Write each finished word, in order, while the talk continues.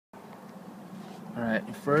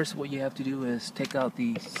Alright, first what you have to do is take out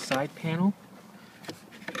the side panel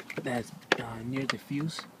that's near the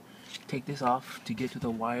fuse. Take this off to get to the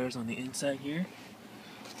wires on the inside here.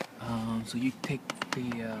 So you take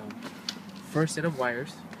the first set of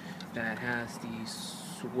wires that has the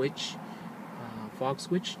switch, fog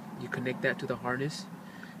switch. You connect that to the harness,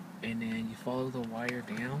 and then you follow the wire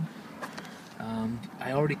down.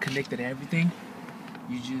 I already connected everything.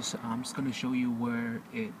 I'm just going to show you where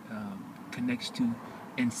it connects to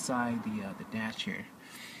inside the dash here.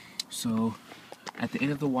 So at the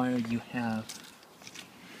end of the wire you have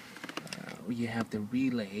the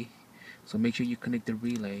relay. So make sure you connect the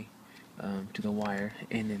relay to the wire,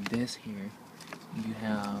 and then this here you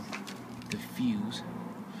have the fuse,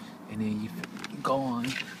 and then you go on,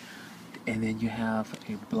 and then you have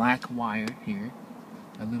a black wire here,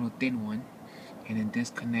 a little thin one, and then this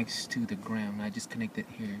connects to the ground. I just connected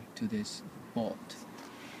here to this bolt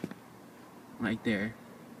right there,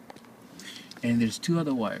 and there's two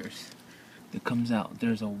other wires that comes out.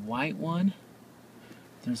 There's a white one,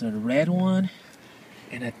 there's a red one,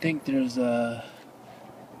 and I think there's a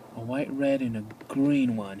white, red, and a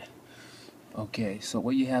green one. Okay, so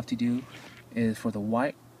what you have to do is, for the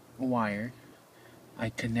white wire, I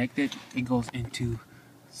connected, it goes into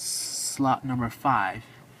slot number 5.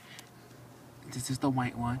 This is the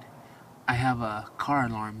white one. I have a car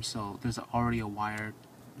alarm, so there's already a wire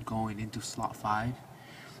going into slot 5.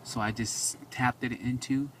 So I just tapped it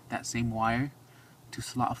into that same wire to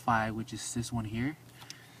slot 5, which is this one here.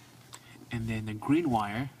 And then the green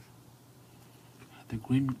wire, the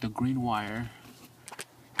green wire,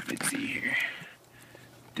 let's see here.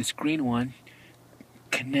 This green one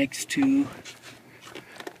connects to,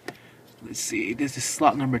 let's see, this is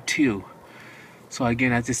slot number 2. So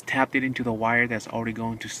again, I just tapped it into the wire that's already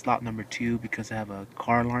going to slot number 2 because I have a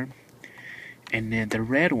car alarm. And then the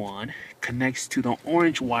red one connects to the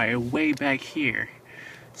orange wire way back here.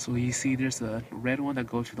 So you see there's a red one that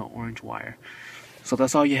goes to the orange wire. So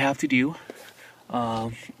that's all you have to do.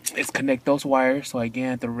 Is connect those wires. So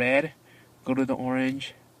again, the red go to the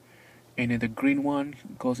orange, and then the green one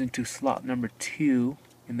goes into slot number 2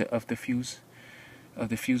 of the fuse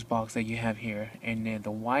box that you have here, and then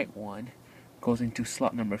the white one goes into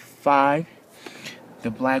slot number 5.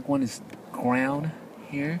 The black one is ground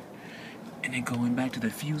here, and then going back to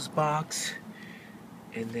the fuse box,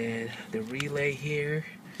 and then the relay here,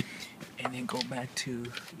 and then go back to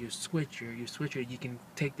your switcher. You can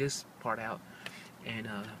take this part out and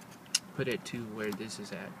put it to where this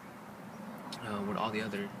is at, where all the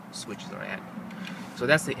other switches are at. So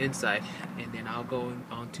that's the inside, and then I'll go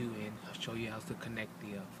on to and show you how to connect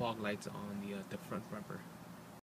the fog lights on the front bumper.